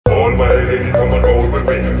my ladies, come on roll with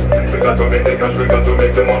me. We got to make the cash, we got to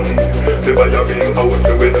make the money. To buy a big house,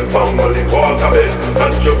 we with the family. Walk a bit,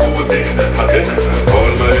 and jacuzzi again.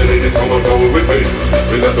 All my ladies, come on roll with me.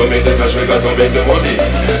 We got to make the cash, we got to make the money.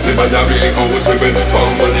 To buy a big house, we with the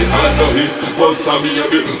family. And now he wants to be a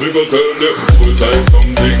bit. We go tell them full time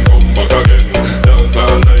something come back again. Dance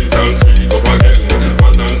all nice and sweet up again.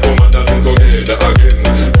 Man and woman dancing together again.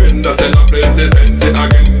 Vendor sell a plenty sense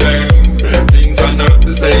again. Them things are not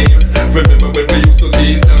the same. Remember when we used to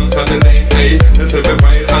keep dance on the lane, hey? Let's have a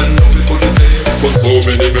while and now we couldn't play. But so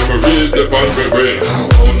many memories that on my brain.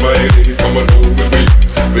 All my ladies come and roll with me.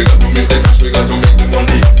 We got to make the cash, we got to make the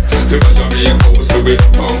money. To buy a big house, so we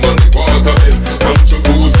found money. Walk a bit, and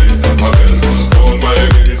jacuzzi again. All my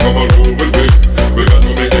ladies come and roll with me. We got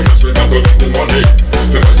to make the cash, we got to make the money.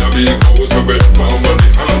 To buy a big house, so we found money.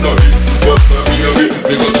 And now he wants to be a bit.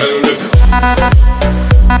 We go tell them.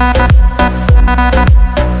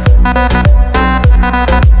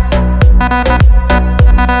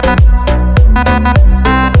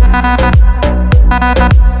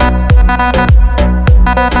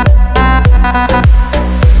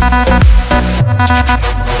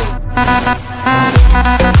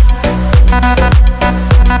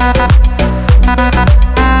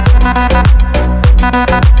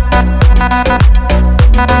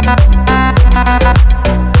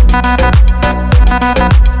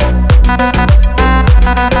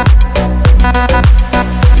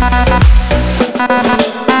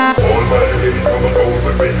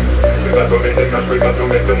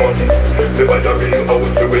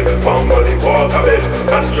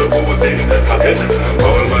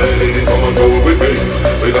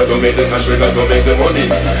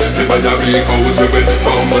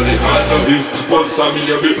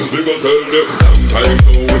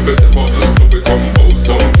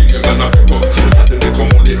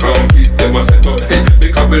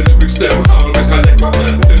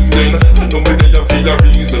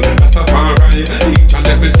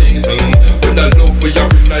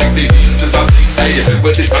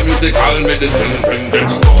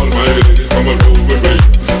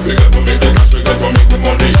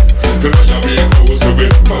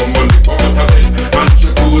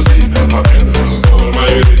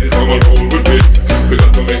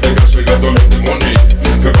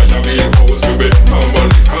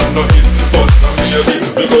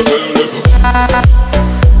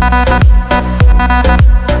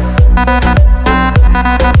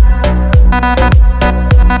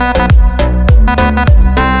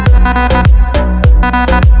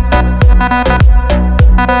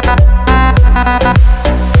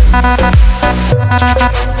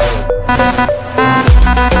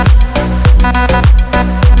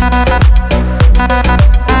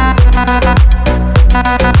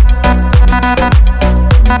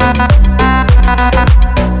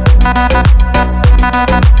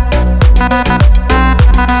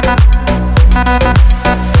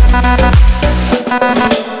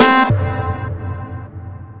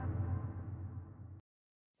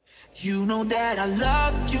 You know that I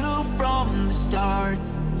loved you from the start.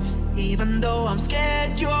 Even though I'm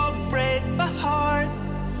scared you'll break my heart.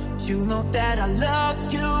 You know that I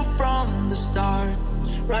loved you from the start.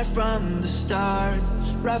 Right from the start,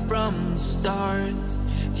 right from the start.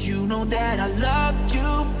 You know that I loved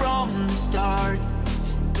you from the start.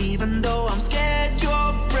 Even though I'm scared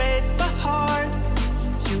you'll break my heart.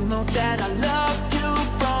 You know that I loved you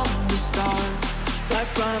from the start. Right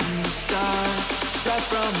from the start, right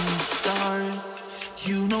from the start.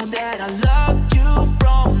 You know that I loved you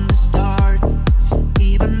from the start.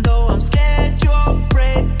 Even though I'm scared you'll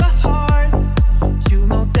break my heart. You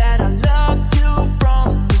know that I loved you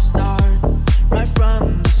from the start. Right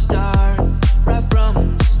from the start, right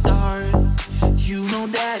from the start. You know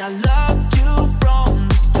that I loved you from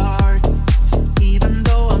the start. Even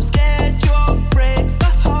though I'm scared you'll break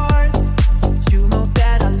my heart. You know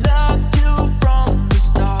that I loved you from the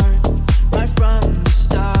start. Right from the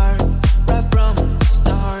start, right from the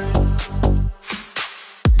start.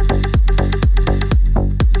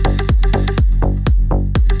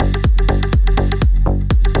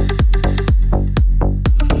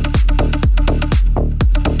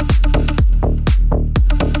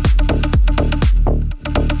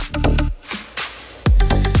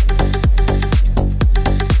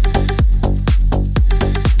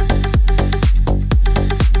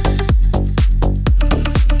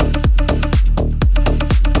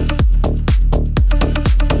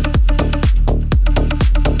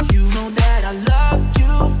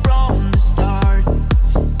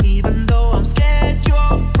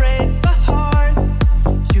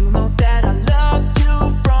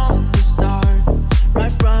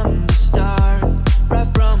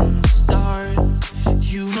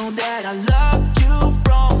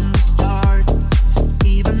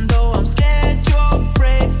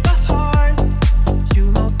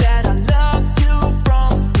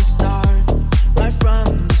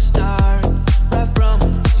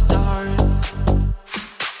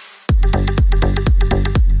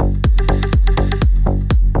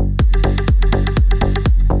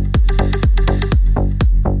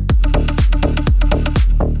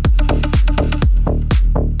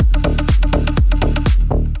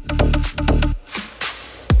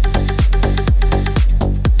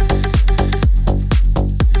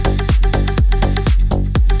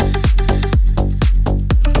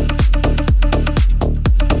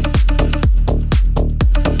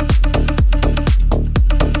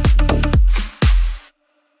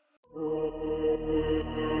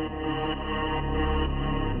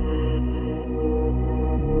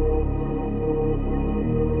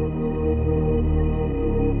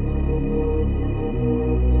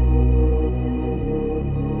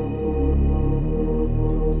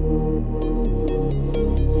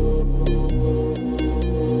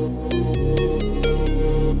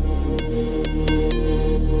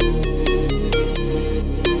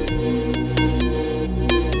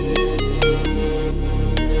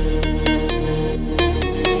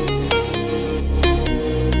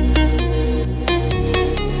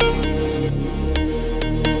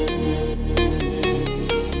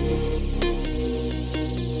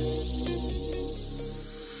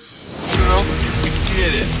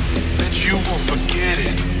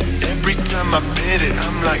 time I bid it,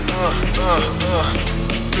 I'm like,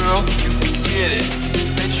 girl, you can get it,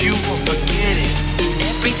 bet you won't forget it.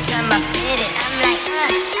 Every time I bid it, I'm like,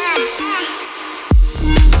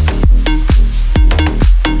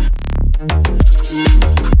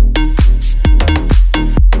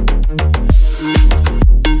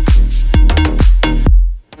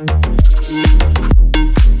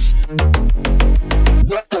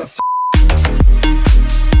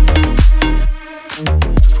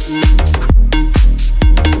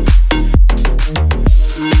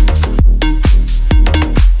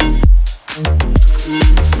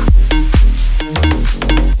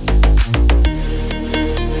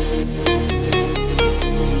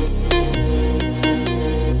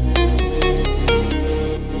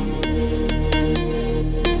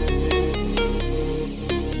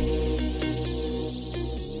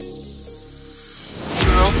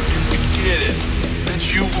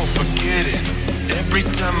 you won't forget it. Every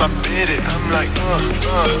time I bid it, I'm like,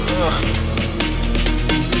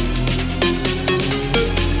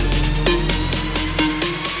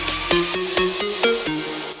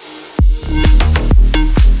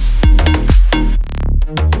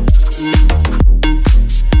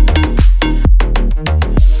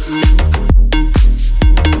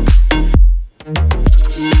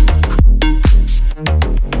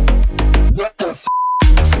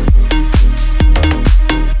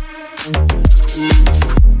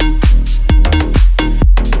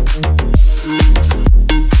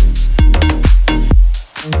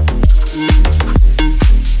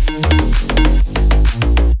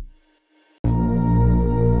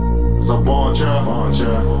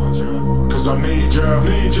 cause I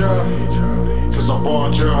need ya, cause I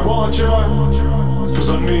want ya, cause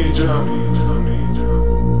I need ya.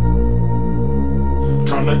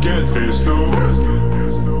 Tryna get this through,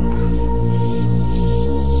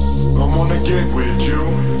 I wanna get with you.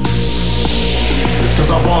 It's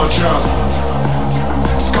cause I want ya,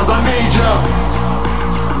 it's cause I need ya,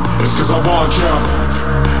 it's cause I want ya,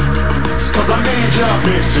 it's cause I need ya.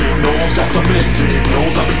 Mixed signals, got some mixed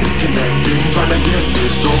signals, I've been disconnecting, trying to get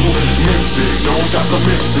this through. Mixed signals, got some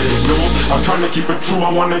mixed signals, I'm trying to keep it true,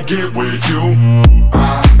 I wanna get with you.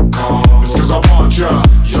 I call, it's cause I want ya,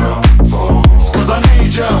 your phone, it's cause I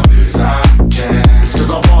need ya, cause I can't, it's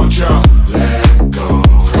cause I want ya, let go,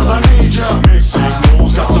 it's cause I need ya. Mixed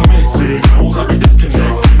signals, got some mixed signals, I've been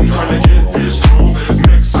disconnecting, trying to get this through.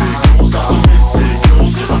 Mixed signals, got some mixed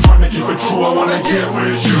signals, I'm trying to keep it true, I wanna get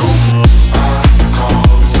with you.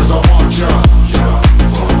 It's cause I want ya,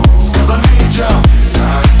 it's cause I need ya,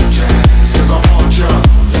 it's cause I want ya,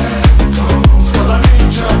 it's cause I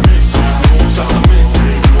need ya. Mixed signals, got some mixed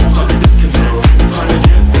signals, I've been disconnected, trying to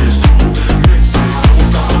get this through. Mixed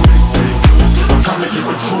signals, got some mixed signals, I'm trying to keep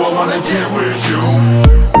it true, I wanna get with you.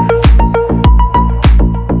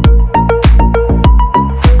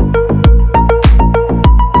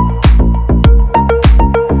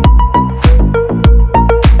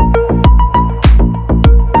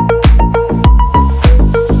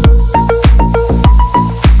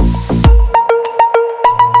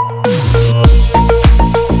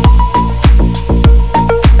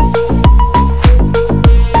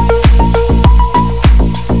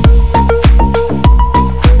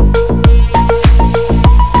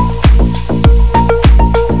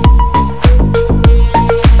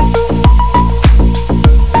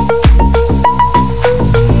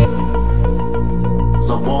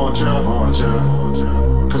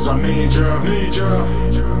 Cause I need ya,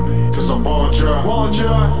 cause I want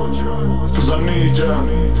ya, cause I need ya.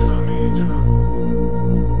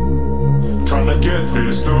 Tryna get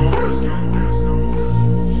this through,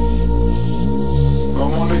 I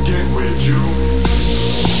wanna get with you.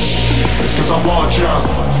 It's cause I want ya,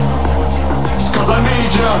 it's cause I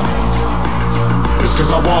need ya, it's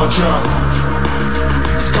cause I want ya,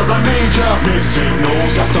 it's cause I need ya. Mixed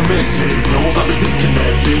signals, got some mixed signals, I've been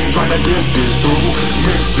disconnecting, trying to get this through.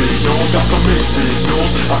 Mixed signals, got some mixed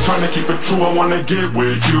signals, I'm trying to keep it true, I wanna get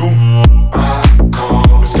with you. I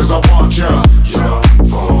call, it's cause I want ya, your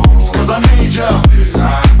phone, it's cause I need ya, cause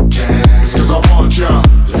I can't, it's cause I want ya,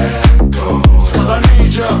 let go, it's cause I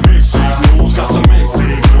need ya. Mixed signals, got some mixed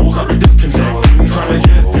signals, I've been disconnecting, trying to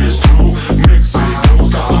get this through. Mixed signals,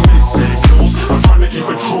 got some mixed signals, I'm trying to keep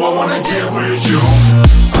it true, I wanna get with you.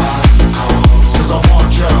 It's cause I want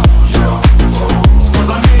ya, it's cause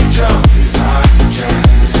I need ya,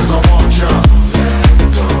 it's cause I want ya,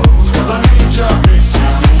 it's cause I need ya. Mixed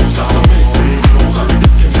signals, got some mixed signals, I've been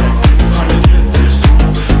disconnected, trying to get this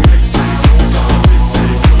through. Mixed signals, got some mixed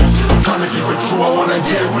signals, I'm trying to keep it true, I wanna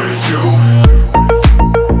get with you.